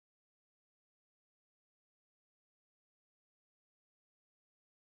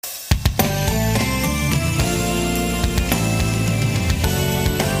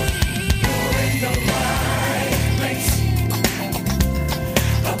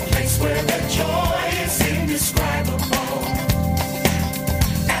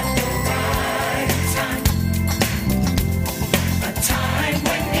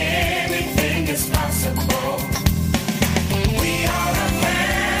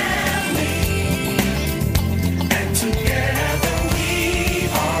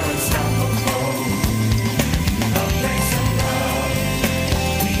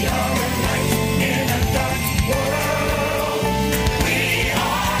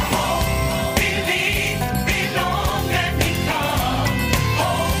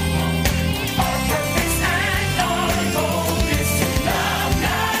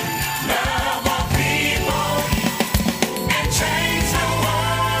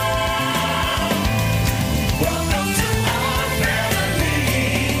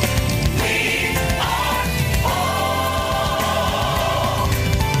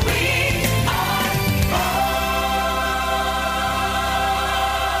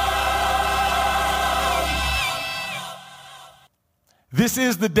This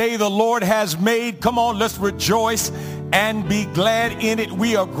is the day the Lord has made. Come on, let's rejoice and be glad in it.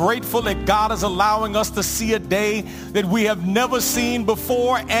 We are grateful that God is allowing us to see a day that we have never seen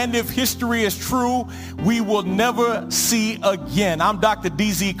before. And if history is true, we will never see again. I'm Dr.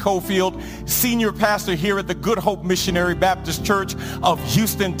 D.Z. Cofield, senior pastor here at the Good Hope Missionary Baptist Church of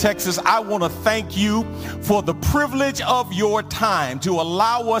Houston, Texas. I want to thank you for the privilege of your time to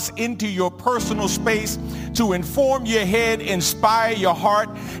allow us into your personal space, to inform your head, inspire your heart,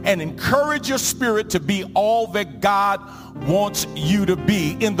 and encourage your spirit to be all that God wants you to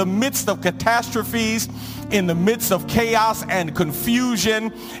be. In the midst of catastrophes, in the midst of chaos and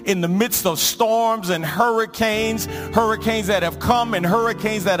confusion, in the midst of storms and hurricanes that have come and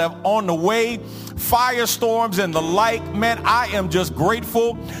hurricanes that are on the way, firestorms and the like, man, I am just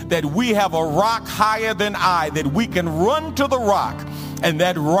grateful that we have a rock higher than I, that we can run to the rock, and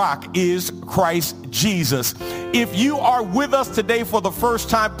that rock is Christ Jesus. If you are with us today for the first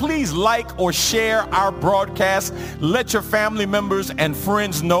time, please like or share our broadcast. Let your family members and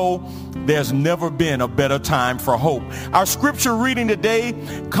friends know there's never been a better time for hope. Our scripture reading today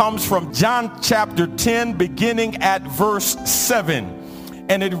comes from John chapter 10, beginning at verse 7.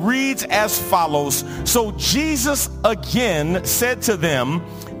 And it reads as follows. So Jesus again said to them,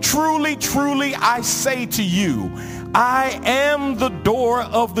 "Truly, truly, I say to you, I am the door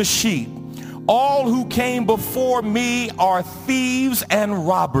of the sheep. All who came before me are thieves and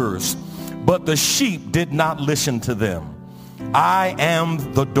robbers, but the sheep did not listen to them. I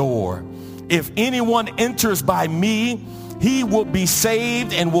am the door. If anyone enters by me, he will be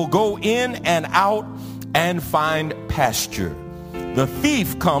saved and will go in and out and find pasture. The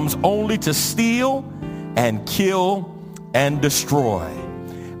thief comes only to steal and kill and destroy.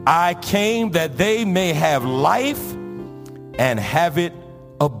 I came that they may have life and have it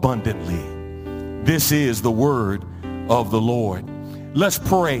abundantly." This is the word of the Lord. Let's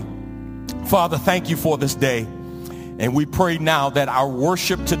pray. Father, thank you for this day. And we pray now that our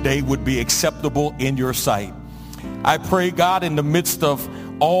worship today would be acceptable in your sight. I pray, God, in the midst of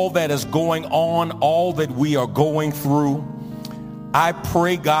all that is going on, all that we are going through, I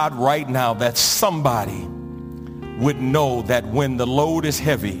pray, God, right now that somebody would know that when the load is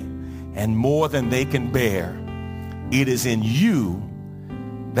heavy and more than they can bear, it is in you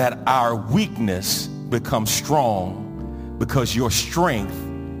that our weakness becomes strong, because your strength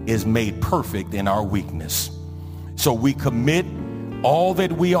is made perfect in our weakness. So we commit all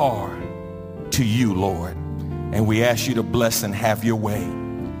that we are to you, Lord, and we ask you to bless and have your way.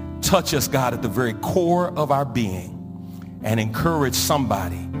 Touch us, God, at the very core of our being, and encourage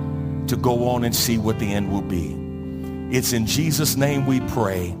somebody to go on and see what the end will be. It's in Jesus' name we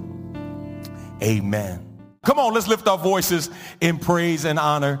pray. Amen. Come on, let's lift our voices in praise and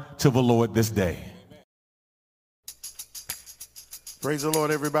honor to the Lord this day. Praise the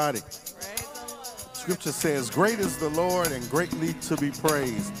Lord, everybody. Scripture says, "Great is the Lord and greatly to be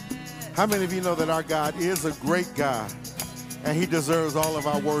praised." How many of you know that our God is a great God, and he deserves all of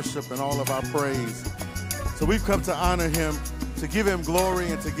our worship and all of our praise? So we've come to honor him, to give him glory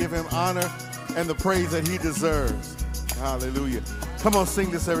and to give him honor and the praise that he deserves. Hallelujah. Come on,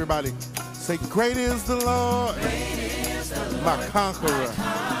 sing this, everybody. Say, "Great is the Lord, my conqueror.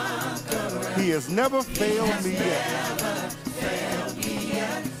 He has never failed me yet.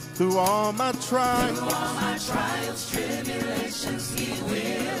 Through all my trials, tribulations, he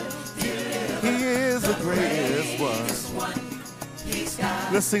is the greatest one."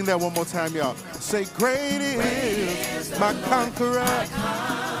 Let's sing that one more time, y'all. Say, "Great is my conqueror.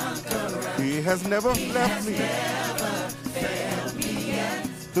 He has never left me.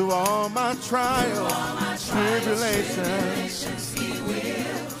 Through all my trials, tribulations,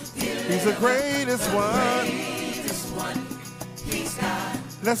 he's the greatest one."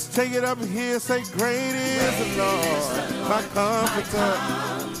 Let's take it up here. Say, "Great is the Lord, my comforter.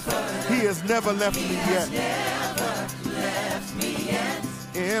 He has never left me yet.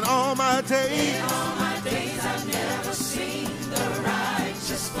 In all my days, I've never seen the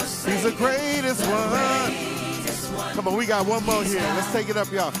righteous forsaken. He's the greatest one." Come on, we got one more here. Let's take it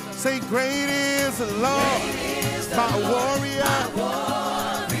up, y'all. Say, "Great is the Lord, my warrior.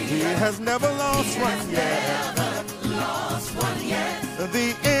 He has never lost one yet.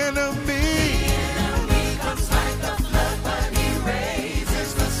 The enemy comes like a flood, but he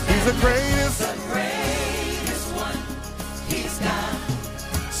raises the standard. He's the greatest one. He's got.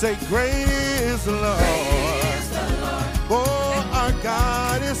 Say, "Great is the Lord. Oh, our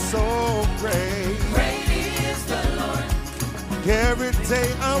God is so great. Every day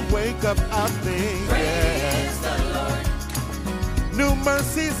I wake up, I think, yeah. New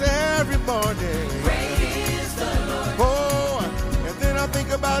mercies every morning. Oh, and then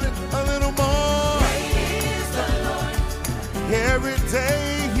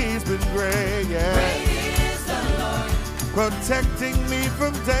day he's been great, yeah. Great is the Lord. Protecting me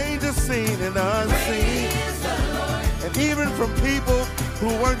from danger seen and unseen. Great is the Lord. And even from people who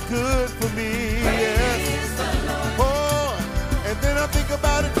weren't good for me, Great yes. is the Lord. Oh, and then I think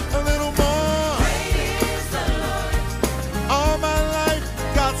about it a little more. Great is the Lord. All my life,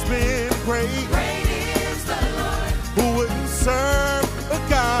 God's been great. Great is the Lord. Who wouldn't serve a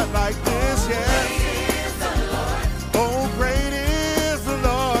God like this, yes? Great is the Lord. Oh, great is the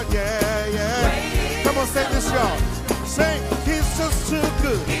Lord, yeah, yeah. Great is Come on, say this, y'all. Say, he's just too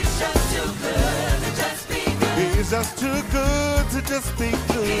good. He's just too good to just be good. He's just too good to just be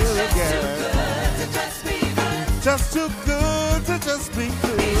good, He's just yeah. too good to just be good. Just too good to just be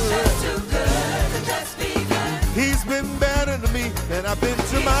good. He's just too good to just be good. He's been better to me than I've been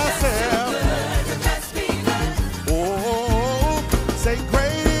to myself. Good to just be good. Oh, say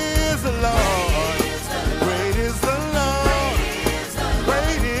great is the Lord. Great is the Lord.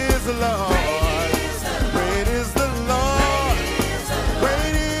 Great is the Lord. Great is the Lord.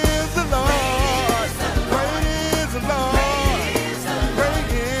 Great is the Lord. Great is the Lord. Great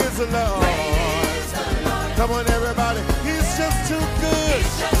is the Lord. Come on, everybody. He's just too good.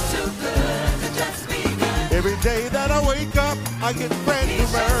 He's just too good to just be good. Every day that I wake up, I get brand new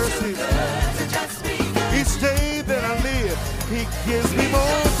mercy. Good to just be good. Each day that I live, he gives me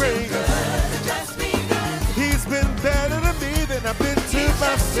more grace. Good to just be good. He's been better to me than I've been to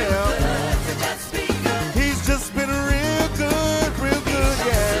myself. Good to just be good. He's just been real good,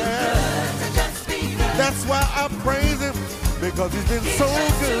 yeah. Good to just be good. That's why I praise him, because he's been so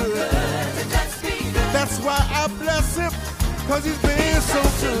good. Good to just be good. That's why I bless him, because he's been so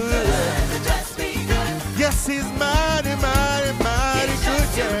good. Good to just be good. Yes, he's mighty, mighty, mighty good,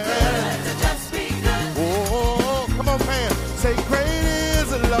 yeah. Good to just be good. Oh, come on, Pam. Say, great is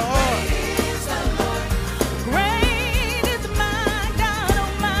the Lord. Is the Lord. Great is my God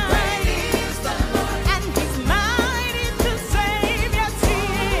Almighty, Is the Lord. and He's mighty to save. Yes, He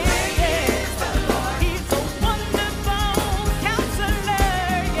is. He's a wonderful Counselor.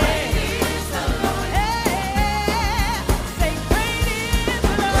 Yeah. Is the Lord. Yeah. Say, great is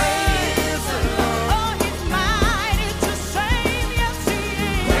the Lord. Oh, He's mighty to save. Yes, He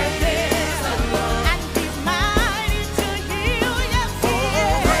is. And He's mighty to heal. Yes, He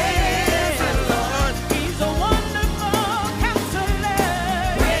is. Lord. He's a wonderful Counselor.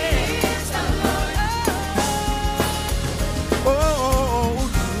 Is the Lord. Oh,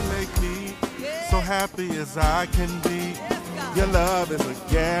 you make me so happy as I can be. Your love is a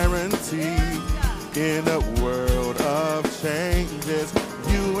guarantee in a world of changes.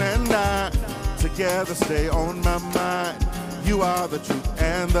 You and I together stay on my mind. You are the truth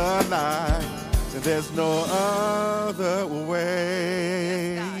and the light, and there's no other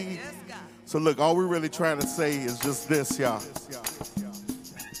way. So look, all we're really trying to say is just this, y'all.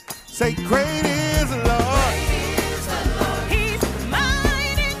 Say, great is the Lord. He's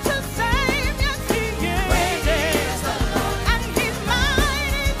mighty to save. Yes, He is. And He's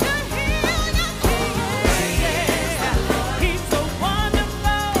mighty to heal. Yes, He is. He's a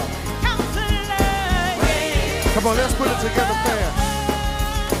wonderful Counselor. Come on, let's put it together fast.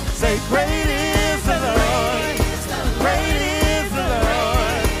 Say, great is the Lord. Great is the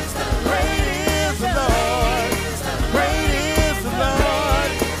Lord. Great is the Lord. Great is the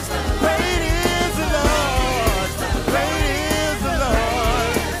Lord. Great is the Lord. Great is the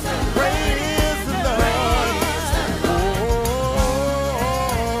Lord. Great is the Lord.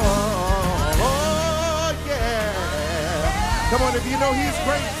 Oh, yeah. Come on, if you know he's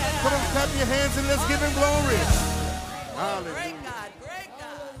great, come on, clap your hands and let's give him glory. Hallelujah. Great God, great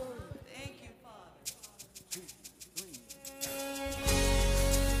God. Thank you, Father.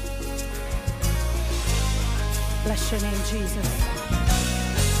 Bless your name, Jesus.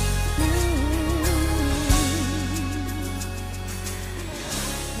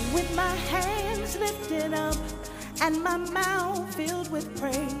 With my hands lifted up and my mouth filled with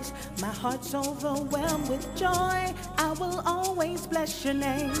praise, my heart's overwhelmed with joy, I will always bless your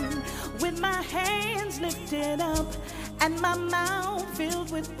name. With my hands lifted up and my mouth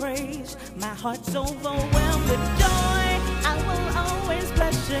filled with praise, my heart's overwhelmed with joy, I will always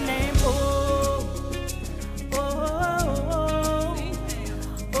bless your name. Oh, oh,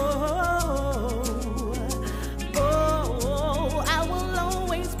 oh, oh, oh, I will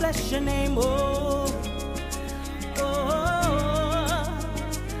always bless your name. Oh,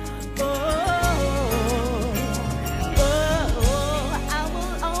 I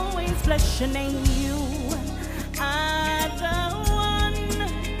will always bless your name. You are the one.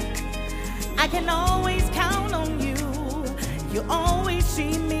 I can always count on you. You always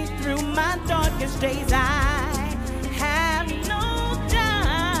see me through my darkest days. I have no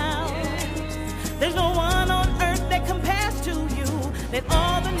one on earth that compares to you. Let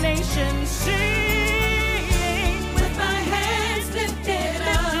all the nations sing. With my hands lifted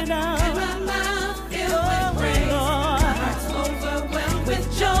up and my mouth filled with praise, my heart's overwhelmed with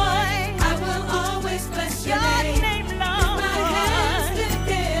joy, I will always bless your name. Lord. With my hands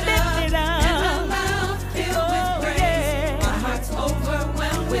lifted up and my mouth filled with praise, my heart's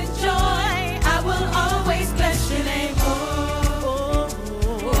overwhelmed with joy, I will always bless your name.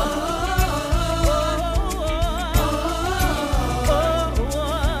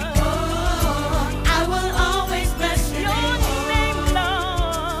 I will always bless your name.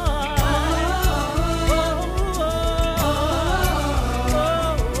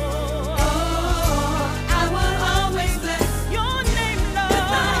 I will always bless Your name, Lord.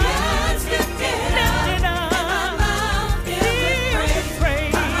 my hands lifted up and my mouth filled with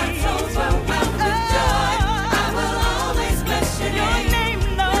praise, my heart's overwhelmed with joy, I will always bless your Your name. name,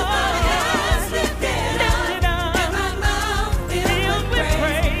 Lord. My hands lifted up and my mouth filled with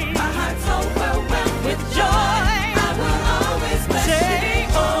praise, my heart's overwhelmed with joy, I will always bless your Say, name.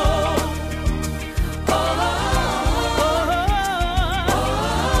 oh,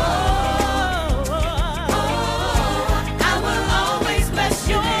 I will always bless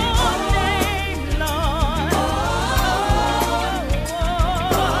your name.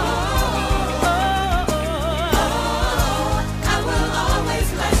 I will always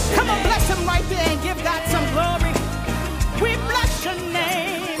bless your Come on, name. bless him right there and give God some glory. We bless your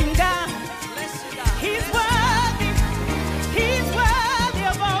name, God. He's worthy. He's worthy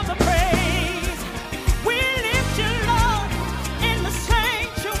of all the praise. We lift you, Lord, in the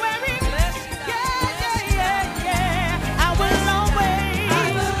sanctuary. Yeah. I will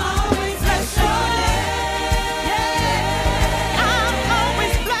always bless your name. I'll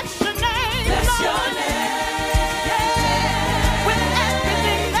always bless your name, Bless Lord. your name. With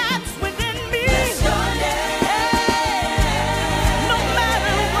everything that's within me. Bless your name. No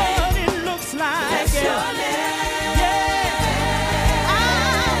matter what it looks like. Bless your name. I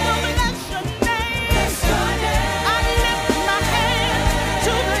will bless your name. Bless your name. I lift my hand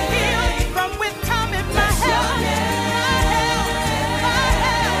to the hill from which cometh my help. My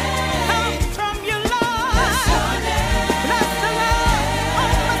help comes from you, Lord. Bless your name. Bless the Lord,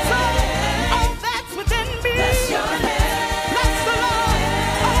 oh my soul, all that's within me. Bless your name. Bless the Lord,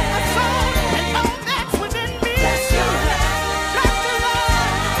 oh my soul, and all that's within me. Bless your name. Bless the Lord,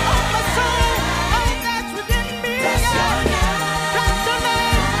 oh my soul, all that's within me. Bless your name. Bless the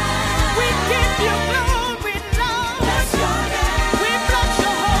name. We give you glory, Lord. Bless your name. We bless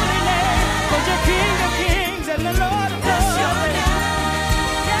your holy name, 'cause you're King of kings and the Lord of Bless lords. your name.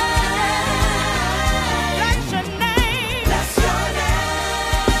 Bless your name. Bless your name.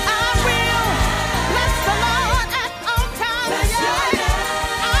 I will bless the Lord at all times. Bless your name.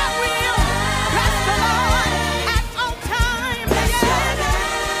 I will bless the Lord at all times. Bless your name.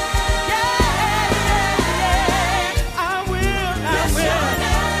 I will. Bless your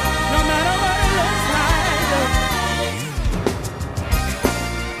name. No matter what it looks like.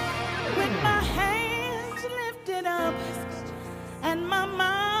 With my hands lifted up and my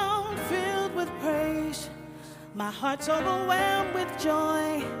mouth filled with praise, my heart's overwhelmed with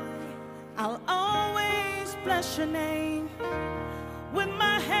joy, I'll always bless your name. With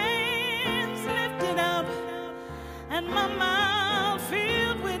my hands lifted up and my mouth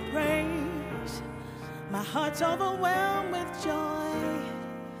filled with praise, my heart's overwhelmed with joy.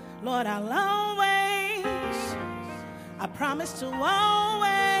 Lord, I'll always, I promise to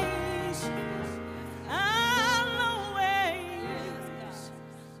always, I'll always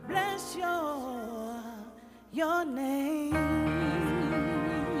bless your name.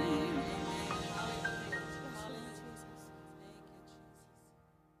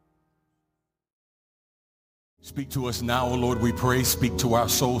 Speak to us now, O Lord, we pray. Speak to our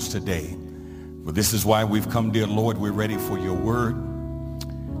souls today. For this is why we've come, dear Lord. We're ready for your word.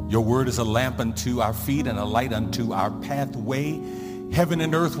 Your word is a lamp unto our feet and a light unto our pathway. Heaven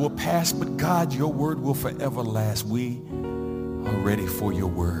and earth will pass, but God, your word will forever last. We are ready for your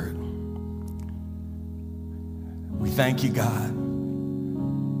word. We thank you, God,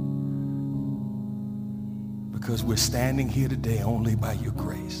 because we're standing here today only by your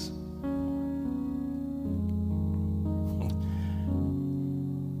grace.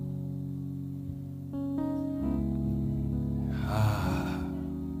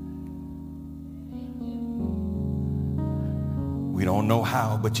 We don't know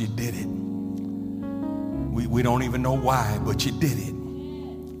how, but you did it. We don't even know why, but you did it.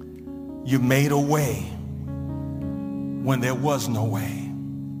 You made a way when there was no way.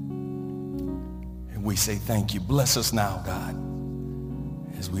 And we say thank you. Bless us now, God,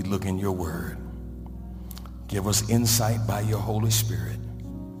 as we look in your word. Give us insight by your Holy Spirit.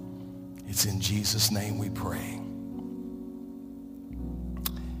 It's in Jesus' name we pray.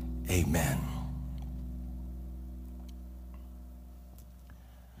 Amen.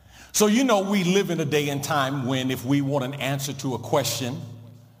 So you know we live in a day and time when if we want an answer to a question,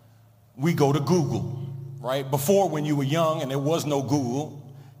 we go to Google, right? Before when you were young and there was no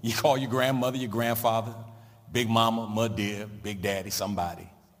Google, you call your grandmother, your grandfather, big mama, mud dear, big daddy, somebody,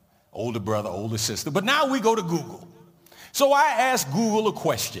 older brother, older sister. But now we go to Google. So I asked Google a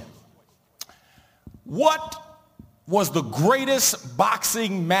question. What was the greatest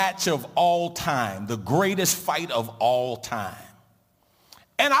boxing match of all time, the greatest fight of all time?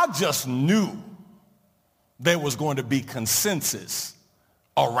 And I just knew there was going to be consensus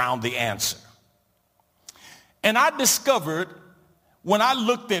around the answer. And I discovered when I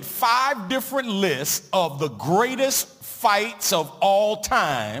looked at 5 different lists of the greatest fights of all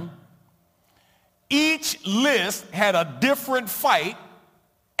time, each list had a different fight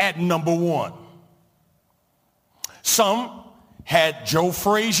at number 1. Some had Joe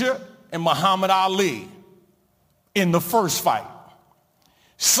Frazier and Muhammad Ali in the first fight.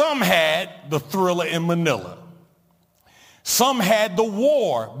 Some had the Thriller in Manila. Some had the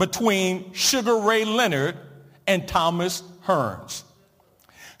war between Sugar Ray Leonard and Thomas Hearns.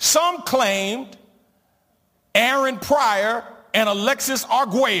 Some claimed Aaron Pryor and Alexis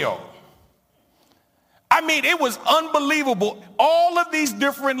Arguello. I mean, it was unbelievable. All of these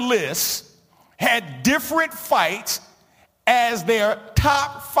different lists had different fights as their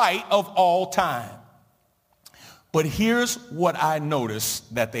top fight of all time. But here's what I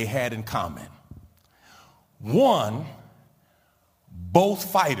noticed that they had in common. One, both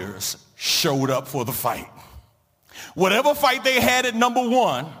fighters showed up for the fight. Whatever fight they had at number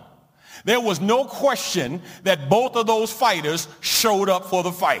 1, there was no question that both of those fighters showed up for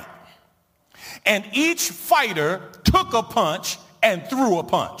the fight. And each fighter took a punch and threw a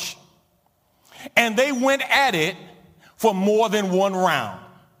punch. And they went at it for more than 1 round.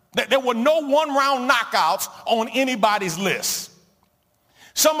 There were no 1-round knockouts on anybody's list.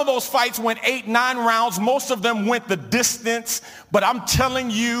 Some of those fights went 8, 9 rounds. Most of them went the distance. But I'm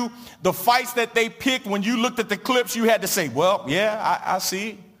telling you, the fights that they picked, when you looked at the clips, you had to say, well, yeah, I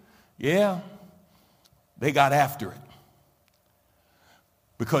see. Yeah, they got after it.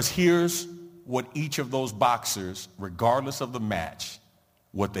 Because here's what each of those boxers, regardless of the match,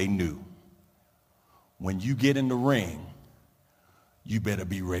 what they knew. When you get in the ring, you better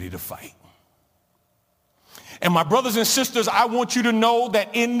be ready to fight. And my brothers and sisters, I want you to know that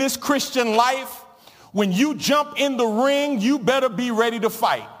in this Christian life, when you jump in the ring, you better be ready to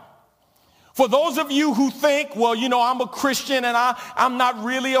fight. For those of you who think, well, you know, I'm a Christian and I'm not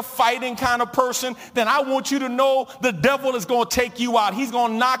really a fighting kind of person, then I want you to know the devil is going to take you out. He's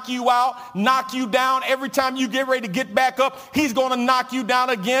going to knock you out, knock you down. Every time you get ready to get back up, he's going to knock you down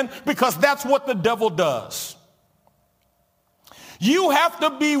again, because that's what the devil does. You have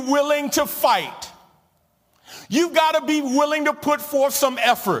to be willing to fight. You've got to be willing to put forth some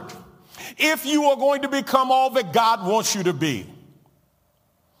effort if you are going to become all that God wants you to be.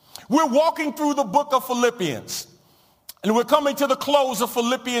 We're walking through the book of Philippians, and we're coming to the close of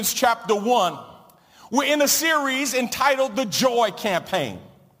Philippians chapter 1. We're in a series entitled The Joy Campaign.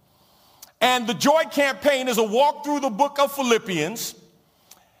 And the Joy Campaign is a walk through the book of Philippians,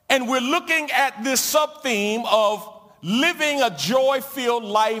 and we're looking at this sub-theme of living a joy-filled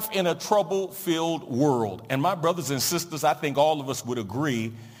life in a trouble-filled world. And my brothers and sisters, I think all of us would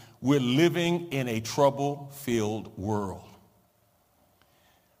agree, we're living in a trouble-filled world.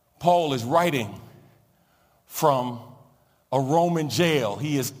 Paul is writing from a Roman jail.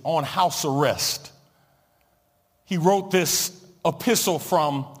 He is on house arrest. He wrote this epistle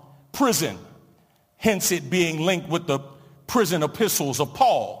from prison, hence it being linked with the prison epistles of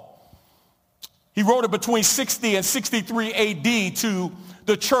Paul. He wrote it between 60 and 63 AD to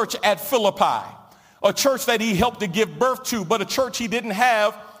the church at Philippi, a church that he helped to give birth to, but a church he didn't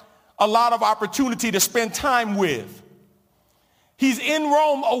have a lot of opportunity to spend time with. He's in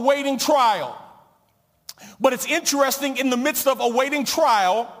Rome awaiting trial. But it's interesting, in the midst of awaiting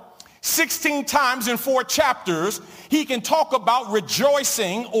trial, 16 times in 4 chapters, he can talk about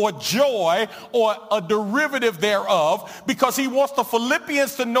rejoicing or joy or a derivative thereof, because he wants the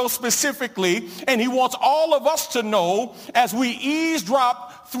Philippians to know specifically, and he wants all of us to know as we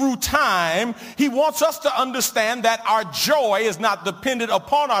eavesdrop through time. He wants us to understand that our joy is not dependent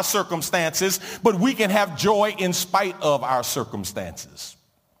upon our circumstances, but we can have joy in spite of our circumstances.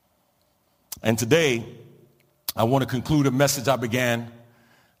 And today, I want to conclude a message I began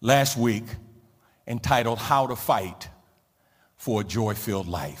last week entitled How to Fight for a Joy-Filled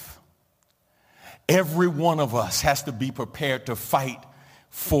Life. Every one of us has to be prepared to fight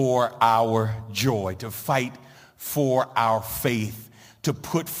for our joy, to fight for our faith, to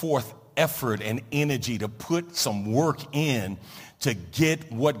put forth effort and energy, to put some work in to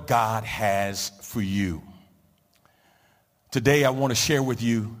get what God has for you. Today, I want to share with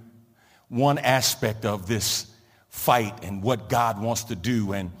you one aspect of this fight and what God wants to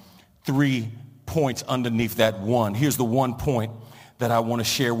do, and 3 points underneath that one. Here's the one point that I want to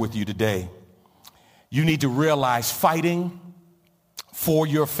share with you today. You need to realize fighting for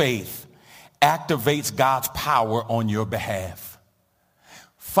your faith activates God's power on your behalf.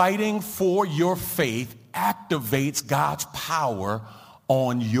 Fighting for your faith activates God's power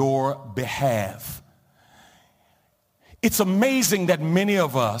on your behalf. It's amazing that many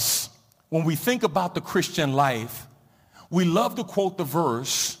of us, when we think about the Christian life, we love to quote the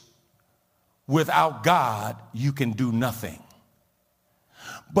verse, "Without God, you can do nothing."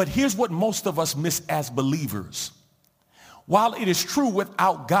 But here's what most of us miss as believers. While it is true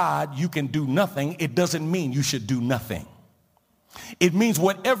without God, you can do nothing, it doesn't mean you should do nothing. It means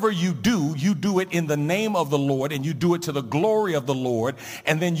whatever you do it in the name of the Lord, and you do it to the glory of the Lord,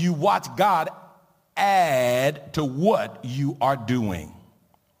 and then you watch God add to what you are doing.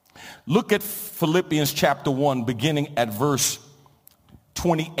 Look at Philippians chapter 1, beginning at verse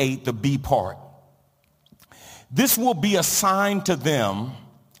 28, the B part. This will be a sign to them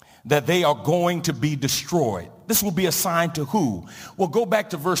that they are going to be destroyed. This will be a sign to who? Well, go back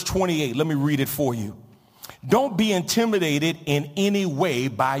to verse 28. Let me read it for you. Don't be intimidated in any way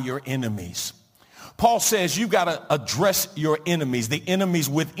by your enemies. Paul says you've got to address your enemies, the enemies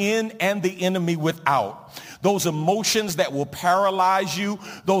within and the enemy without. Those emotions that will paralyze you,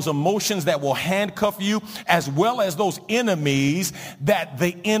 those emotions that will handcuff you, as well as those enemies that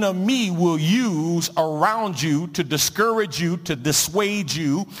the enemy will use around you to discourage you, to dissuade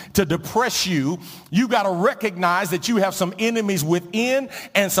you, to depress you. You got to recognize that you have some enemies within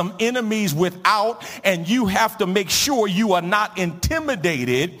and some enemies without, and you have to make sure you are not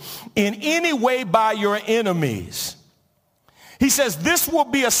intimidated in any way by your enemies. He says this will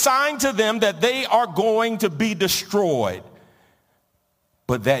be a sign to them that they are going to be destroyed,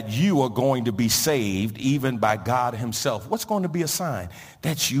 but that you are going to be saved even by God himself. What's going to be a sign?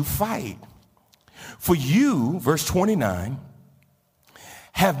 That you fight. For you, verse 29,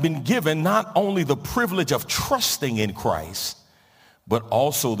 have been given not only the privilege of trusting in Christ, but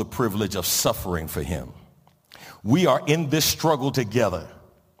also the privilege of suffering for him. We are in this struggle together.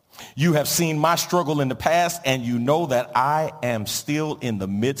 You have seen my struggle in the past, and you know that I am still in the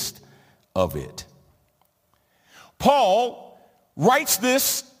midst of it. Paul writes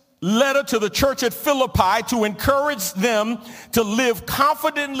this letter to the church at Philippi to encourage them to live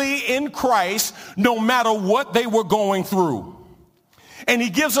confidently in Christ no matter what they were going through. And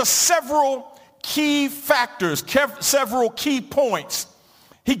he gives us several key factors, several key points.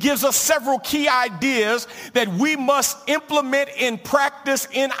 He gives us several key ideas that we must implement in practice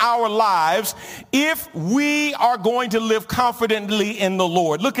in our lives if we are going to live confidently in the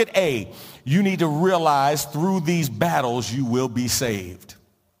Lord. Look at A. You need to realize through these battles you will be saved.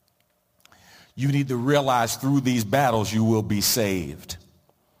 You need to realize through these battles you will be saved.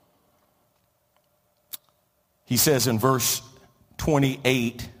 He says in verse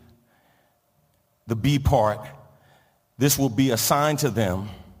 28, the B part, this will be a sign to them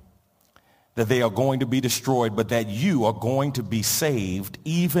that they are going to be destroyed, but that you are going to be saved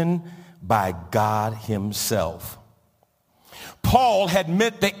even by God himself. Paul had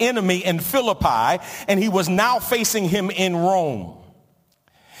met the enemy in Philippi, and he was now facing him in Rome.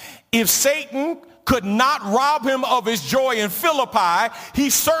 If Satan could not rob him of his joy in Philippi,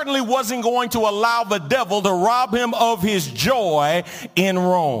 he certainly wasn't going to allow the devil to rob him of his joy in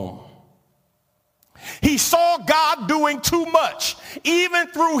Rome. He saw God doing too much, even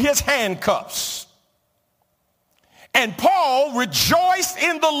through his handcuffs. And Paul rejoiced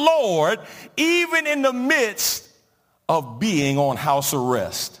in the Lord, even in the midst of being on house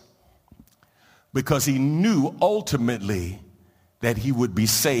arrest, because he knew ultimately that he would be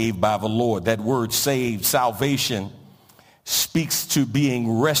saved by the Lord. That word saved, salvation, speaks to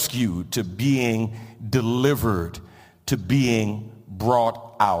being rescued, to being delivered, to being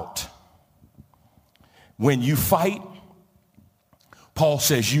brought out. When you fight, Paul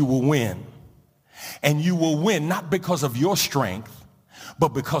says you will win. And you will win not because of your strength,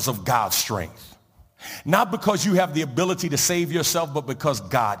 but because of God's strength. Not because you have the ability to save yourself, but because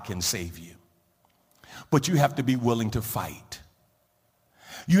God can save you. But you have to be willing to fight.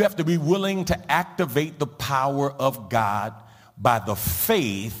 You have to be willing to activate the power of God by the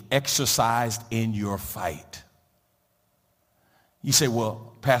faith exercised in your fight. You say,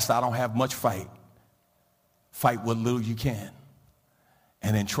 well, Pastor, I don't have much fight. Fight what little you can,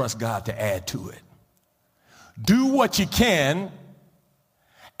 and then trust God to add to it. Do what you can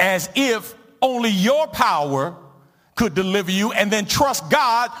as if only your power could deliver you, and then trust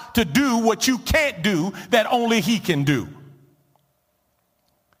God to do what you can't do that only he can do.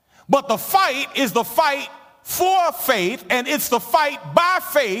 But the fight is the fight for faith, and it's the fight by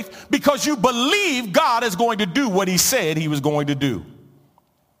faith because you believe God is going to do what he said he was going to do.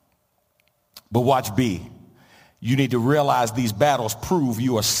 But watch B. You need to realize these battles prove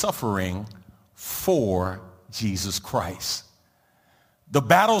you are suffering for Jesus Christ. The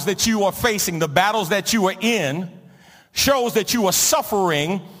battles that you are facing, the battles that you are in, shows that you are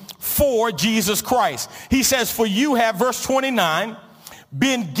suffering for Jesus Christ. He says, for you have, verse 29,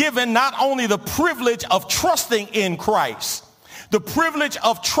 been given not only the privilege of trusting in Christ, the privilege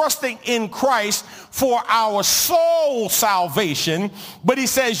of trusting in Christ for our soul salvation, but he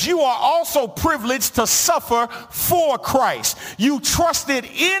says you are also privileged to suffer for Christ. You trusted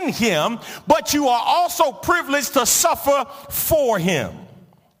in him, but you are also privileged to suffer for him.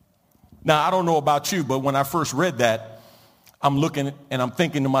 Now, I don't know about you, but when I first read that, I'm looking and I'm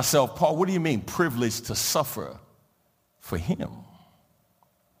thinking to myself, Paul, what do you mean privileged to suffer for him?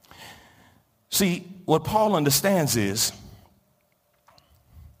 See, what Paul understands is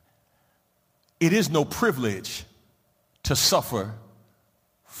it is no privilege to suffer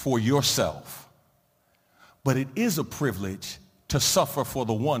for yourself, but it is a privilege to suffer for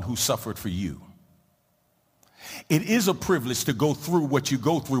the one who suffered for you. It is a privilege to go through what you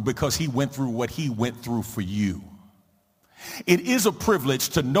go through because he went through what he went through for you. It is a privilege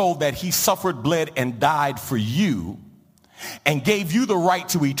to know that he suffered, bled, and died for you and gave you the right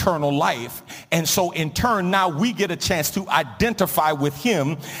to eternal life. And so in turn, now we get a chance to identify with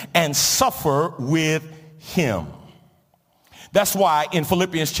him and suffer with him. That's why in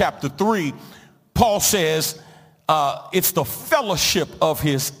Philippians chapter 3, Paul says it's the fellowship of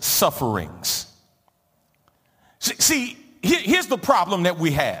his sufferings. See, here's the problem that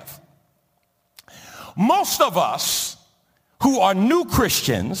we have. Most of us who are new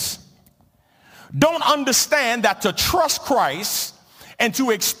Christians don't understand that to trust Christ and to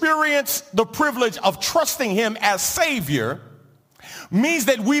experience the privilege of trusting him as Savior means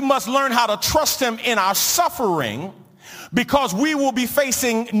that we must learn how to trust him in our suffering because we will be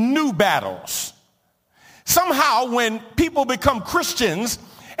facing new battles. Somehow when people become Christians,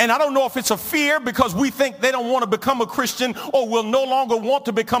 and I don't know if it's a fear because we think they don't want to become a Christian or will no longer want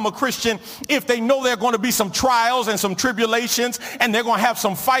to become a Christian if they know there are going to be some trials and some tribulations and they're going to have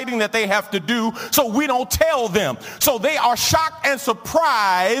some fighting that they have to do, so we don't tell them. So they are shocked and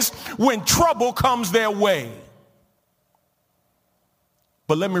surprised when trouble comes their way.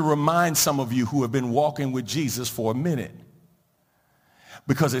 But let me remind some of you who have been walking with Jesus for a minute,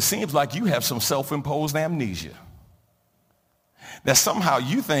 because it seems like you have some self-imposed amnesia. That somehow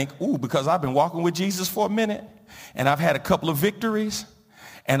you think, ooh, because I've been walking with Jesus for a minute and I've had a couple of victories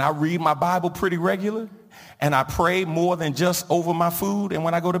and I read my Bible pretty regular and I pray more than just over my food and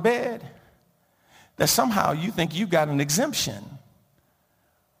when I go to bed, that somehow you think you got an exemption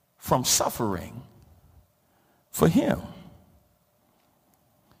from suffering for him.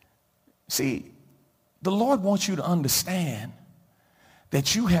 See, the Lord wants you to understand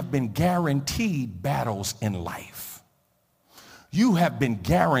that you have been guaranteed battles in life. You have been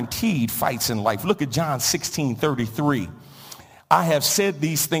guaranteed fights in life. Look at John 16:33. I have said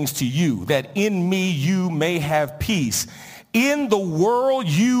these things to you, that in me you may have peace. In the world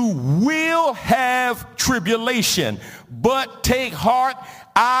you will have tribulation, but take heart,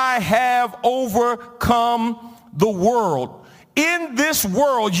 I have overcome the world. In this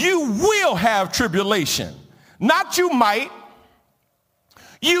world you will have tribulation. Not you might.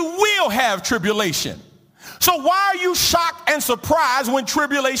 You will have tribulation. So why are you shocked and surprised when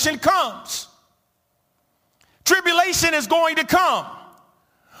tribulation comes? Tribulation is going to come.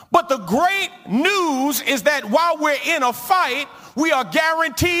 But the great news is that while we're in a fight, we are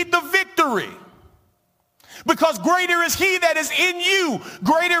guaranteed the victory. Because greater is he that is in you,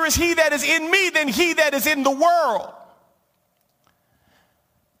 greater is he that is in me than he that is in the world.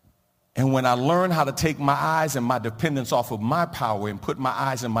 And when I learn how to take my eyes and my dependence off of my power and put my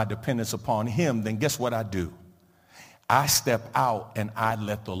eyes and my dependence upon him, then guess what I do? I step out and I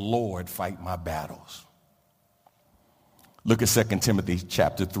let the Lord fight my battles. Look at 2 Timothy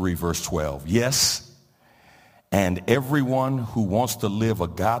chapter 3, verse 12. Yes, and everyone who wants to live a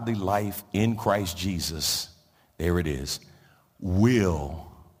godly life in Christ Jesus, there it is, will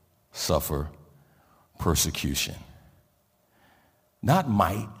suffer persecution. Not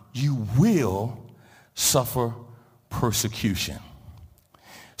might. You will suffer persecution.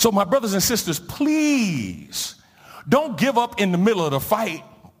 So my brothers and sisters, please don't give up in the middle of the fight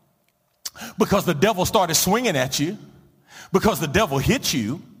because the devil started swinging at you, because the devil hit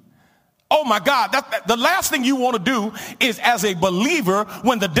you. Oh my God, the last thing you want to do is, as a believer,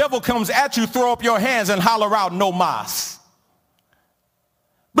 when the devil comes at you, throw up your hands and holler out, no mas.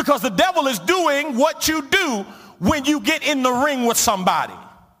 Because the devil is doing what you do when you get in the ring with somebody.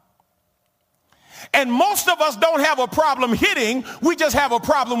 And most of us don't have a problem hitting, we just have a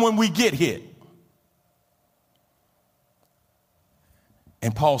problem when we get hit.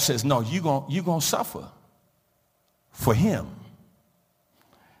 And Paul says, no, you're going to suffer for him.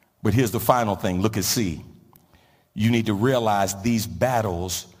 But here's the final thing. Look at C. You need to realize these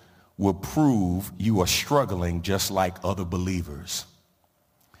battles will prove you are struggling just like other believers.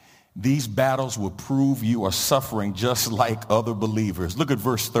 These battles will prove you are suffering just like other believers. Look at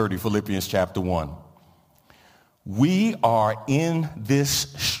verse 30, Philippians chapter 1. We are in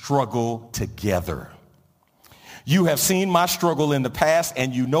this struggle together. You have seen my struggle in the past,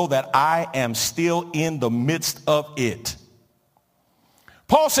 and you know that I am still in the midst of it.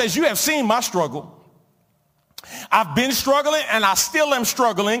 Paul says, you have seen my struggle. I've been struggling, and I still am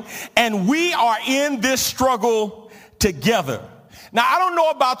struggling, and we are in this struggle together. Now, I don't know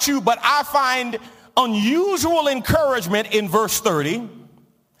about you, but I find unusual encouragement in verse 30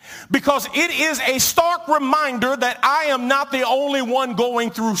 because it is a stark reminder that I am not the only one going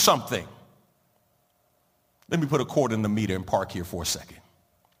through something. Let me put a cord in the meter and park here for a second.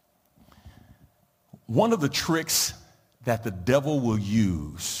 One of the tricks that the devil will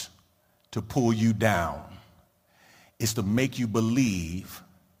use to pull you down is to make you believe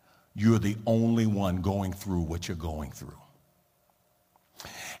you're the only one going through what you're going through.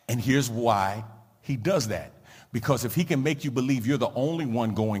 And here's why he does that. Because if he can make you believe you're the only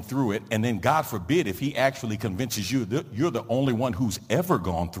one going through it, and then God forbid if he actually convinces you that you're the only one who's ever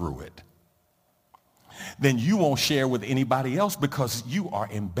gone through it, then you won't share with anybody else because you are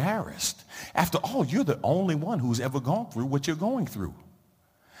embarrassed. After all, you're the only one who's ever gone through what you're going through.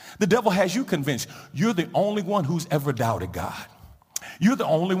 The devil has you convinced you're the only one who's ever doubted God. You're the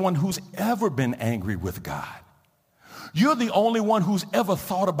only one who's ever been angry with God. You're the only one who's ever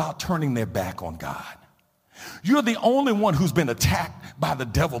thought about turning their back on God. You're the only one who's been attacked by the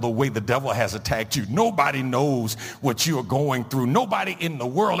devil the way the devil has attacked you. Nobody knows what you're going through. Nobody in the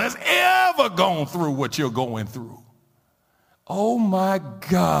world has ever gone through what you're going through. Oh my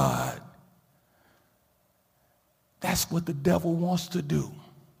God. That's what the devil wants to do.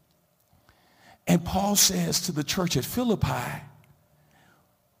 And Paul says to the church at Philippi,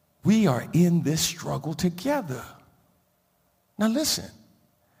 we are in this struggle together. Now listen,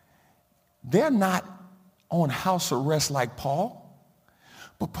 they're not on house arrest like Paul,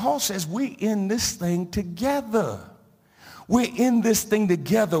 but Paul says we're in this thing together. We're in this thing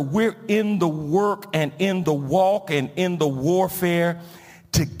together. We're in the work and in the walk and in the warfare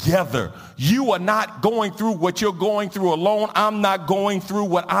together. You are not going through what you're going through alone. I'm not going through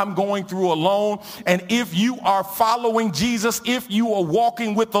what I'm going through alone. And if you are following Jesus, if you are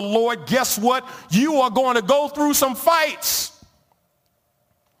walking with the Lord, guess what? You are going to go through some fights.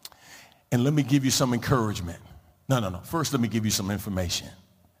 And let me give you some encouragement. No. First, let me give you some information.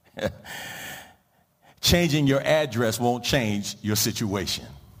 Changing your address won't change your situation,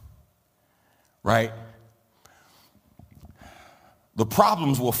 right? The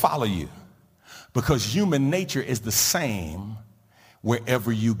problems will follow you because human nature is the same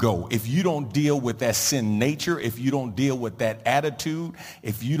wherever you go. If you don't deal with that sin nature, if you don't deal with that attitude,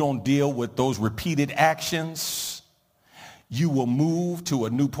 if you don't deal with those repeated actions, you will move to a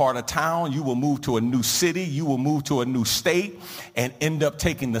new part of town, you will move to a new city, you will move to a new state and end up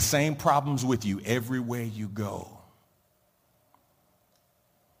taking the same problems with you everywhere you go.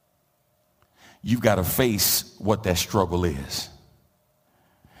 You've got to face what that struggle is.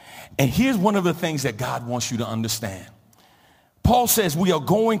 And here's one of the things that God wants you to understand. Paul says we are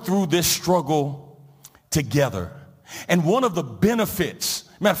going through this struggle together. And one of the benefits,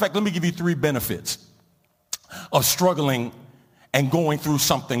 matter of fact, let me give you 3 benefits of struggling and going through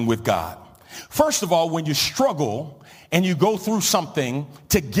something with God. First of all, when you struggle and you go through something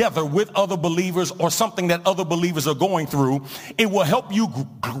together with other believers or something that other believers are going through, it will help you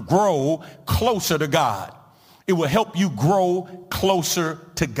grow closer to God. It will help you grow closer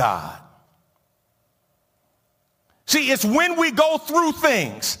to God. See, it's when we go through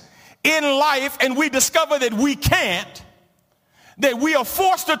things in life and we discover that we can't, that we are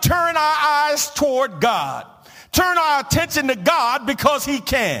forced to turn our eyes toward God. Turn our attention to God because he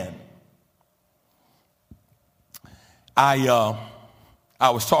can. I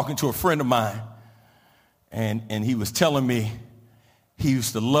was talking to a friend of mine and he was telling me he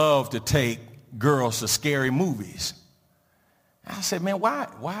used to love to take girls to scary movies. I said, man,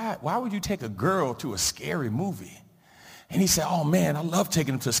 why would you take a girl to a scary movie? And he said, oh, man, I love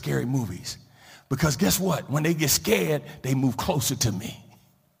taking them to scary movies because guess what? When they get scared, they move closer to me.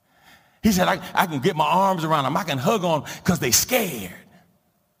 He said, I can get my arms around them. I can hug on them because they're scared.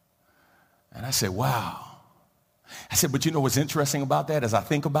 And I said, wow. I said, but you know what's interesting about that as I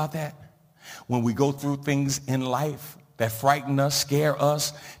think about that? When we go through things in life that frighten us, scare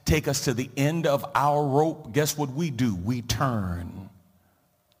us, take us to the end of our rope, guess what we do? We turn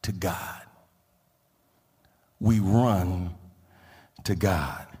to God. We run to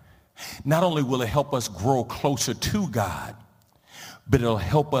God. Not only will it help us grow closer to God, but it'll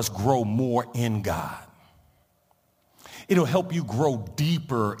help us grow more in God. It'll help you grow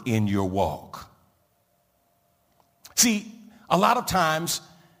deeper in your walk. See, a lot of times,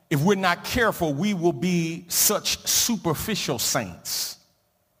 if we're not careful, we will be such superficial saints.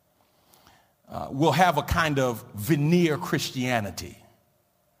 We'll have a kind of veneer Christianity.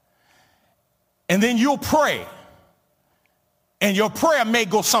 And then you'll pray. And your prayer may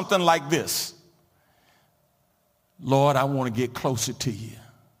go something like this. Lord, I want to get closer to you.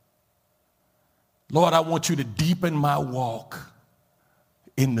 Lord, I want you to deepen my walk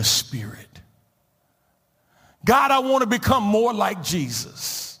in the Spirit. God, I want to become more like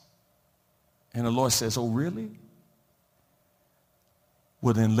Jesus. And the Lord says, oh, really?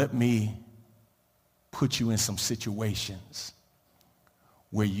 Well, then let me put you in some situations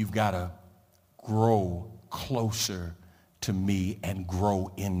where you've got to grow closer to me and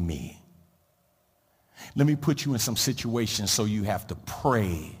grow in me. Let me put you in some situations so you have to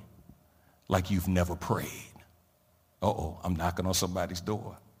pray like you've never prayed. Uh-oh, I'm knocking on somebody's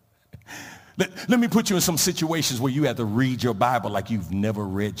door. Let me put you in some situations where you have to read your Bible like you've never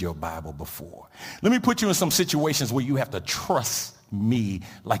read your Bible before. Let me put you in some situations where you have to trust me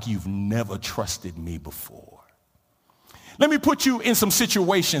like you've never trusted me before. Let me put you in some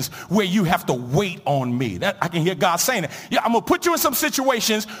situations where you have to wait on me. I can hear God saying that. Yeah, I'm going to put you in some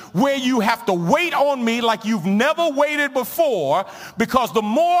situations where you have to wait on me like you've never waited before, because the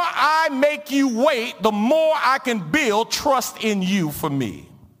more I make you wait, the more I can build trust in you for me.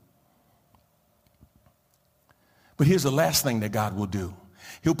 But here's the last thing that God will do.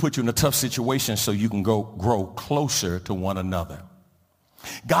 He'll put you in a tough situation so you can grow closer to one another.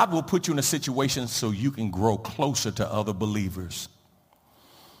 God will put you in a situation so you can grow closer to other believers.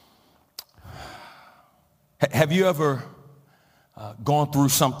 Have you ever gone through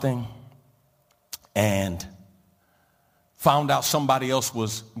something and found out somebody else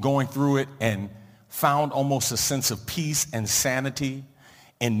was going through it and found almost a sense of peace and sanity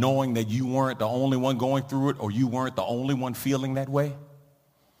in knowing that you weren't the only one going through it, or you weren't the only one feeling that way?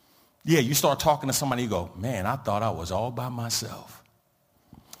 Yeah, you start talking to somebody, you go, man, I thought I was all by myself.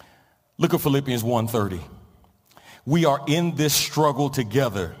 Look at Philippians 1:30. We are in this struggle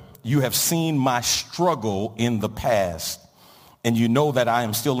together. You have seen my struggle in the past, and you know that I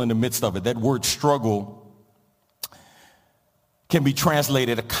am still in the midst of it. That word struggle can be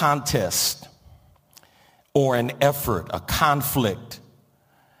translated a contest or an effort, a conflict.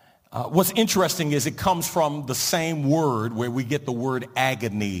 What's interesting is it comes from the same word where we get the word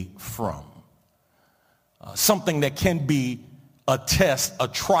agony from. Something that can be a test, a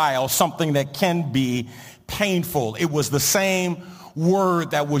trial, something that can be painful. It was the same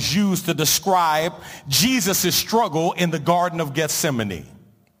word that was used to describe Jesus' struggle in the Garden of Gethsemane.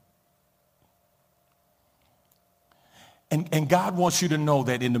 And God wants you to know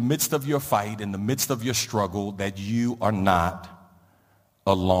that in the midst of your fight, in the midst of your struggle, that you are not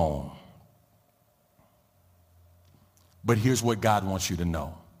alone. But here's what God wants you to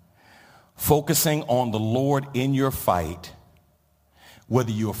know. Focusing on the Lord in your fight, whether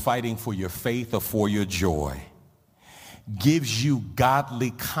you're fighting for your faith or for your joy, gives you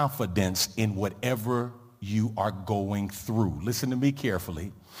godly confidence in whatever you are going through. Listen to me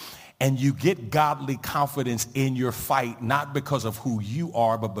carefully. And you get godly confidence in your fight, not because of who you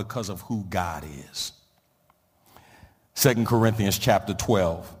are, but because of who God is. 2 Corinthians chapter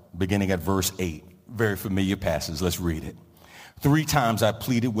 12, beginning at verse 8. Very familiar passage. Let's read it. 3 times I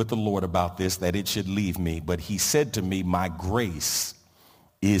pleaded with the Lord about this, that it should leave me. But he said to me, my grace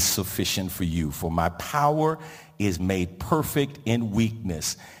is sufficient for you, for my power is made perfect in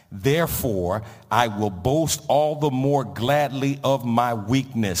weakness. Therefore, I will boast all the more gladly of my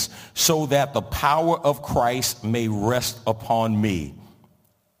weakness, so that the power of Christ may rest upon me.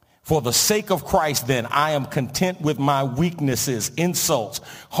 For the sake of Christ, then, I am content with my weaknesses, insults,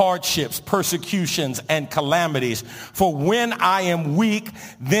 hardships, persecutions, and calamities. For when I am weak,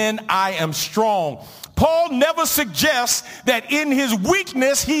 then I am strong. Paul never suggests that in his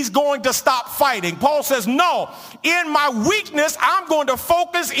weakness, he's going to stop fighting. Paul says, no, in my weakness, I'm going to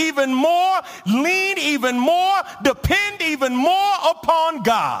focus even more, lean even more, depend even more upon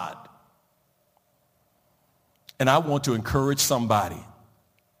God. And I want to encourage somebody.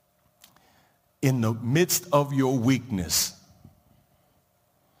 In the midst of your weakness,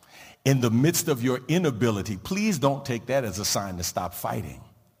 in the midst of your inability, please don't take that as a sign to stop fighting.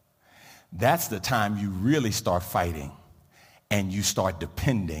 That's the time you really start fighting and you start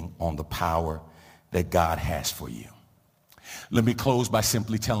depending on the power that God has for you. Let me close by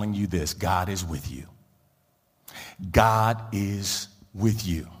simply telling you this. God is with you. God is with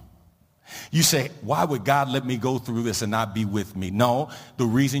you. You say, why would God let me go through this and not be with me? No, the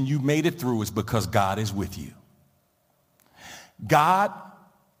reason you made it through is because God is with you. God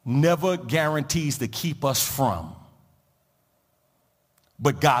never guarantees to keep us from,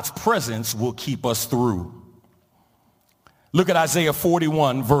 but God's presence will keep us through. Look at Isaiah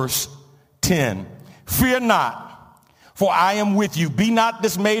 41, verse 10. Fear not, for I am with you. Be not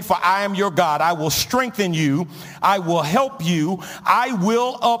dismayed, for I am your God. I will strengthen you. I will help you. I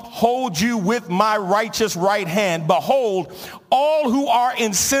will uphold you with my righteous right hand. Behold, all who are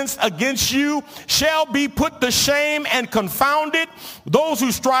incensed against you shall be put to shame and confounded. Those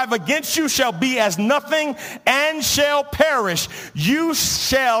who strive against you shall be as nothing and shall perish. You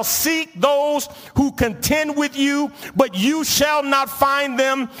shall seek those who contend with you, but you shall not find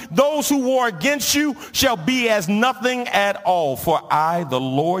them. Those who war against you shall be as nothing at all. For I, the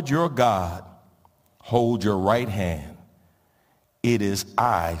Lord your God, hold your right hand. It is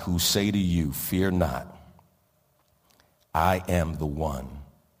I who say to you, fear not. I am the one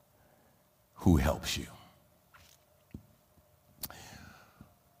who helps you.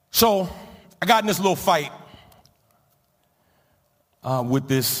 So I got in this little fight with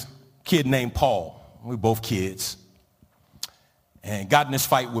this kid named Paul. We're both kids. And got in this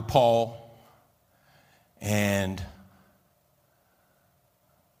fight with Paul. And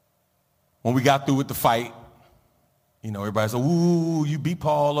when we got through with the fight, you know, everybody said, ooh, you beat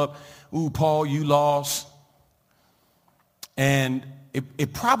Paul up. Ooh, Paul, you lost. And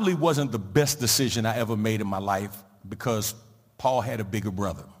it probably wasn't the best decision I ever made in my life because Paul had a bigger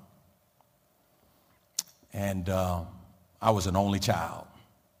brother. And I was an only child.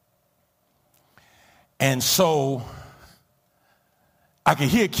 And so I could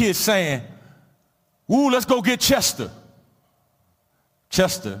hear kids saying, ooh, let's go get Chester.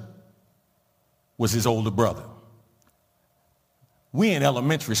 Chester was his older brother. We in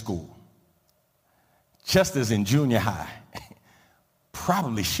elementary school. Chester's in junior high.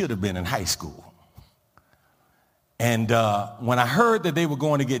 Probably should have been in high school. And when I heard that they were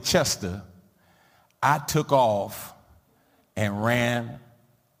going to get Chester, I took off and ran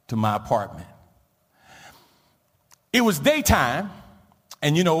to my apartment. It was daytime,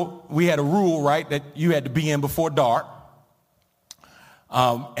 and you know, we had a rule, right, that you had to be in before dark.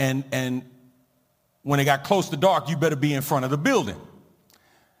 And when it got close to dark, you better be in front of the building.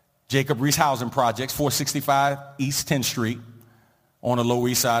 Jacob Reese Housing Projects, 465 East 10th Street on the Lower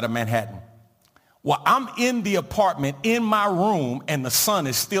East Side of Manhattan. Well, I'm in the apartment in my room and the sun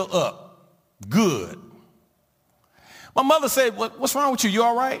is still up. Good. My mother said, what's wrong with you? You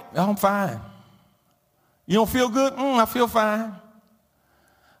all right? Oh, I'm fine. You don't feel good? I feel fine.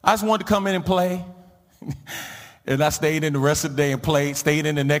 I just wanted to come in and play. And I stayed in the rest of the day and played, stayed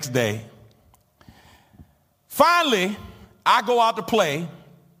in the next day. Finally, I go out to play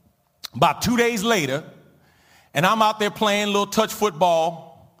about 2 days later, and I'm out there playing a little touch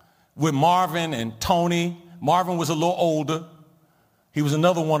football with Marvin and Tony. Marvin was a little older. He was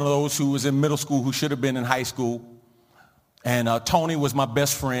another one of those who was in middle school who should have been in high school. And Tony was my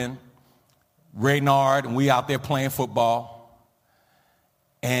best friend, Reynard, and we out there playing football.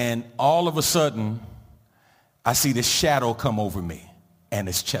 And all of a sudden, I see this shadow come over me, and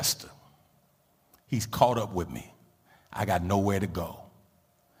it's Chester. He's caught up with me. I got nowhere to go.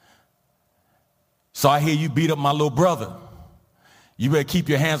 So I hear you beat up my little brother. You better keep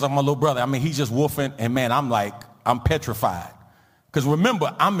your hands off my little brother. I mean, he's just woofing, and man, I'm petrified. Because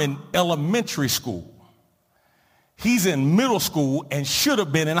remember, I'm in elementary school. He's in middle school and should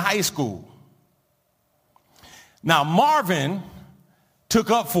have been in high school. Now, Marvin took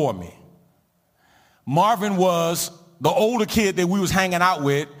up for me. Marvin was the older kid that we was hanging out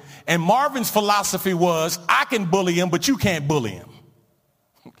with, and Marvin's philosophy was, I can bully him, but you can't bully him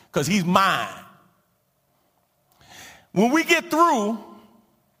because he's mine. When we get through,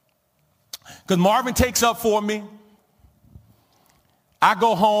 Because Marvin takes up for me. I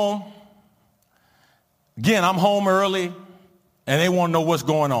go home. Again, I'm home early, and they want to know what's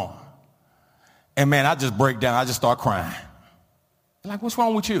going on. And, man, I just break down. I just start crying. Like, what's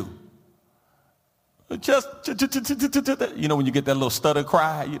wrong with you? Just, you know, when you get that little stutter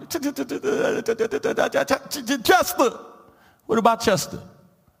cry. Chester. What about Chester?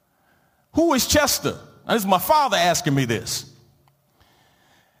 Who is Chester? Now, this is my father asking me this.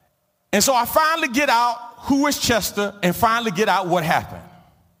 And so I finally get out who is Chester and finally get out what happened.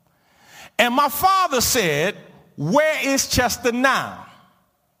 And my father said, where is Chester now?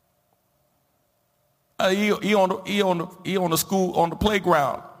 He on the school, on the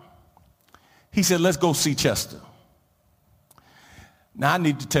playground. He said, let's go see Chester. Now, I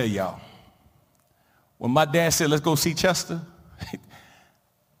need to tell y'all, when my dad said, let's go see Chester,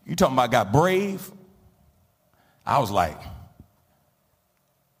 you talking about got brave? I was like,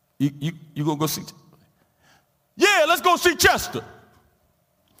 you gonna go see? Yeah, let's go see Chester.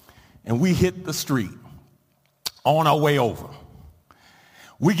 And we hit the street on our way over.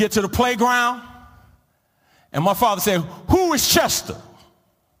 We get to the playground, and my father said, who is Chester?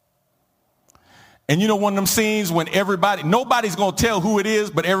 And you know one of them scenes when nobody's going to tell who it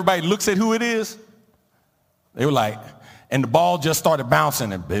is, but everybody looks at who it is? They were like, and the ball just started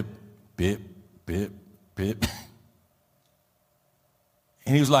bouncing and bip, bip, bip, bip.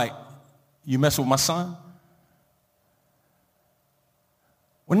 And he was like, you mess with my son?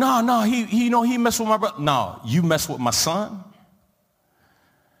 Well, no, he messed with my brother. No, you mess with my son?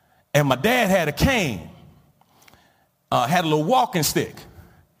 And my dad had a cane, had a little walking stick.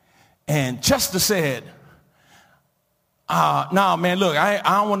 And Chester said, nah, man, look, I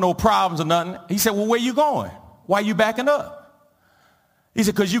don't want no problems or nothing. He said, well, where you going? Why you backing up? He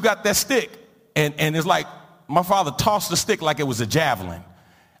said, because you got that stick. And it's like my father tossed the stick like it was a javelin.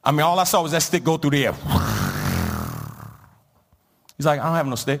 I mean, all I saw was that stick go through the air. He's like, I don't have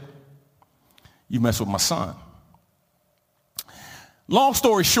no stick. You mess with my son. Long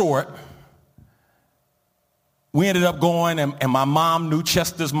story short, we ended up going, and my mom knew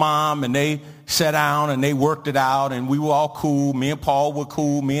Chester's mom, and they sat down and they worked it out, and we were all cool. Me and Paul were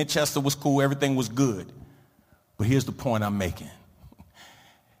cool. Me and Chester was cool. Everything was good. But here's the point I'm making.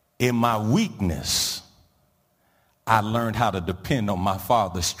 In my weakness, I learned how to depend on my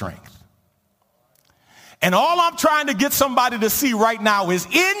father's strength. And all I'm trying to get somebody to see right now is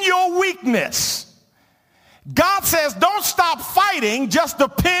in your weakness, God says, don't stop fighting, just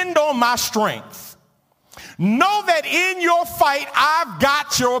depend on my strength. Know that in your fight, I've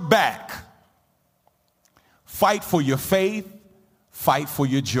got your back. Fight for your faith, fight for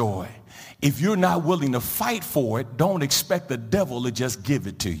your joy. If you're not willing to fight for it, don't expect the devil to just give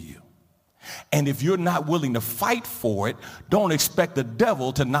it to you. And if you're not willing to fight for it, don't expect the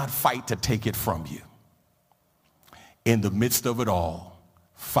devil to not fight to take it from you. In the midst of it all,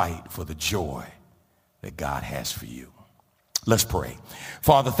 fight for the joy that God has for you. Let's pray.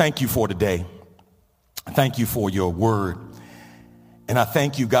 Father, thank you for today. Thank you for your word. And I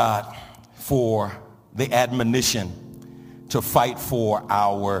thank you, God, for the admonition to fight for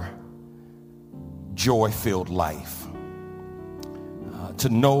our joy-filled life. To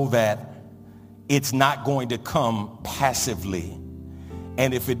know that it's not going to come passively.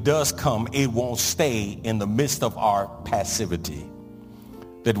 And if it does come, it won't stay in the midst of our passivity.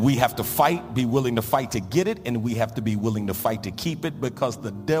 That we have to fight, be willing to fight to get it, and we have to be willing to fight to keep it, because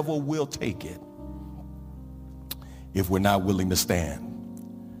the devil will take it if we're not willing to stand.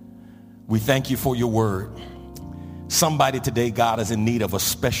 We thank you for your word. Somebody today, God, is in need of a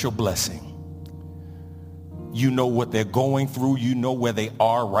special blessing. You know what they're going through. You know where they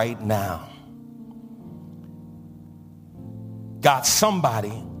are right now. God,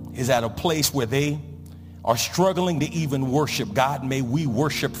 somebody is at a place where they are struggling to even worship. God, may we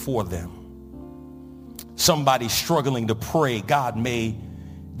worship for them. Somebody's struggling to pray. God, may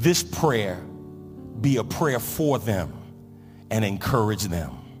this prayer be a prayer for them and encourage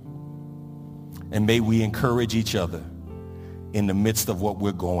them. And may we encourage each other in the midst of what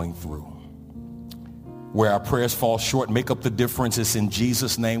we're going through. Where our prayers fall short, make up the difference. It's in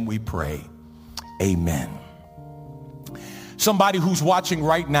Jesus' name we pray. Amen. Somebody who's watching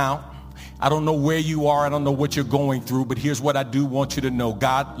right now, I don't know where you are. I don't know what you're going through, but here's what I do want you to know.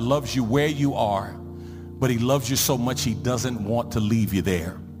 God loves you where you are, but he loves you so much he doesn't want to leave you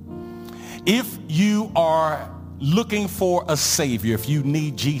there. If you are looking for a Savior, if you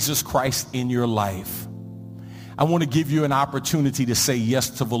need Jesus Christ in your life, I want to give you an opportunity to say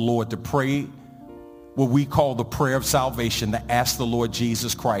yes to the Lord, to pray what we call the prayer of salvation, to ask the Lord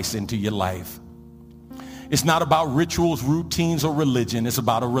Jesus Christ into your life. It's not about rituals, routines, or religion. It's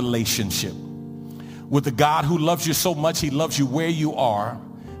about a relationship with a God who loves you so much. He loves you where you are,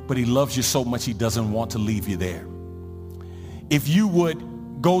 but he loves you so much he doesn't want to leave you there. If you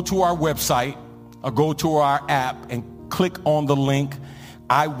would go to our website or go to our app and click on the link,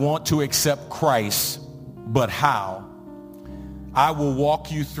 I want to accept Christ, but how? I will walk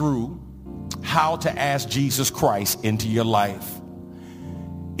you through how to ask Jesus Christ into your life.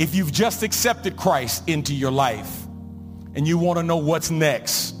 If you've just accepted Christ into your life and you want to know what's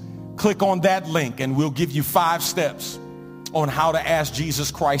next, click on that link and we'll give you 5 steps on how to ask Jesus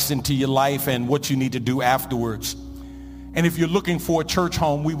Christ into your life and what you need to do afterwards. And if you're looking for a church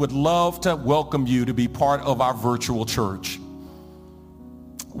home, we would love to welcome you to be part of our virtual church.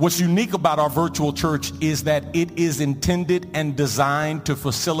 What's unique about our virtual church is that it is intended and designed to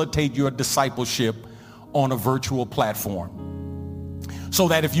facilitate your discipleship on a virtual platform. So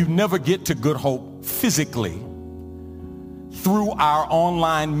that if you never get to Good Hope physically, through our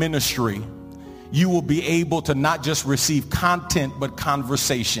online ministry, you will be able to not just receive content, but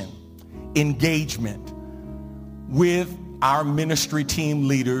conversation, engagement with our ministry team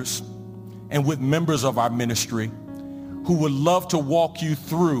leaders and with members of our ministry who would love to walk you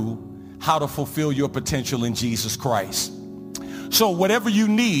through how to fulfill your potential in Jesus Christ. So whatever you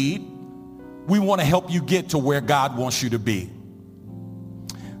need, we want to help you get to where God wants you to be.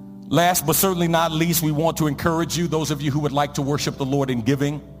 Last but certainly not least, we want to encourage you, those of you who would like to worship the Lord in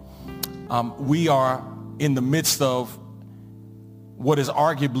giving. We are in the midst of what is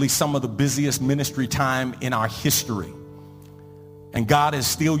arguably some of the busiest ministry time in our history. And God is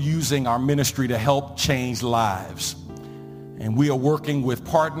still using our ministry to help change lives. And we are working with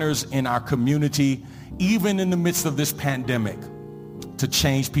partners in our community, even in the midst of this pandemic, to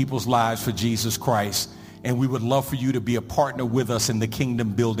change people's lives for Jesus Christ. And we would love for you to be a partner with us in the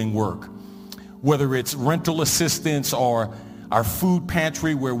kingdom building work. Whether it's rental assistance or our food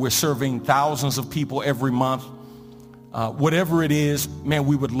pantry where we're serving thousands of people every month, whatever it is, man,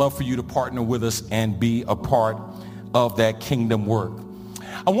 we would love for you to partner with us and be a part of that kingdom work.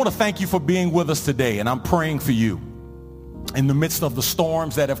 I want to thank you for being with us today, and I'm praying for you. In the midst of the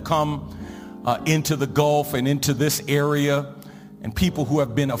storms that have come into the Gulf and into this area, and people who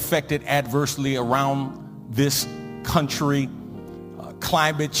have been affected adversely around this country,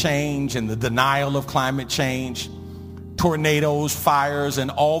 climate change and the denial of climate change, tornadoes, fires,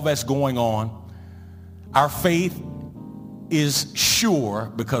 and all that's going on, our faith is sure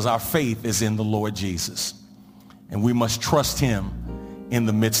because our faith is in the Lord Jesus. And we must trust him in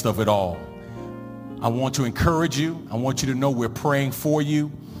the midst of it all. I want to encourage you. I want you to know we're praying for you.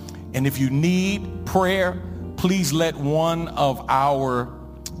 And if you need prayer, please let one of our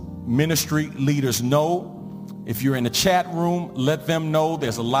ministry leaders know. If you're in the chat room, let them know.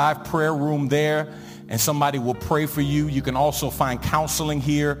 There's a live prayer room there, and somebody will pray for you. You can also find counseling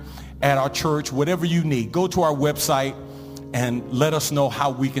here at our church. Whatever you need, go to our website and let us know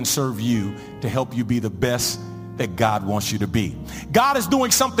how we can serve you to help you be the best that God wants you to be. God is doing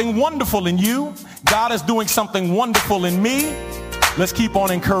something wonderful in you. God is doing something wonderful in me. Let's keep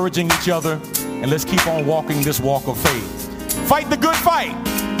on encouraging each other, and let's keep on walking this walk of faith. Fight the good fight,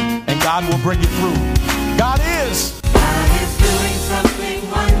 and God will bring you through. God is doing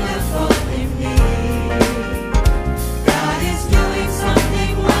something wonderful in me. God is doing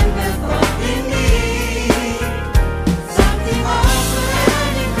something wonderful in me. Something awesome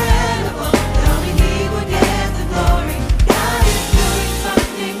and incredible. Tell me he will get the glory. God is doing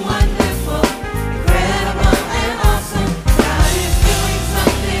something wonderful, incredible and awesome. God is doing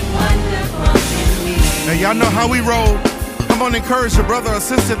something wonderful in me. Now y'all know how we roll. Come on, encourage your brother or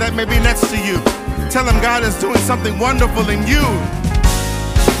sister that may be next to you. Tell them God is doing something wonderful in you.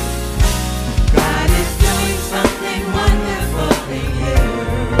 God is doing something wonderful in you.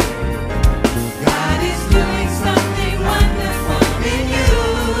 God is doing something wonderful in you.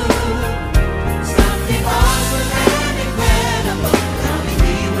 Something awesome and incredible. Tell me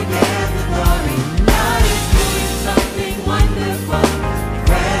he will get the glory. God is doing something wonderful,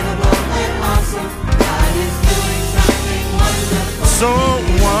 incredible and awesome. God is doing something wonderful. So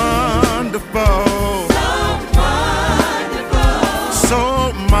wonderful.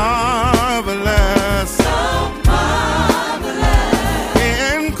 So marvelous,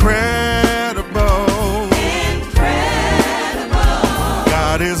 incredible.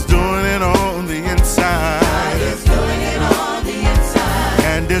 God is doing it on the inside,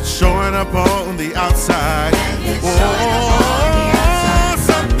 and it's showing up on the outside.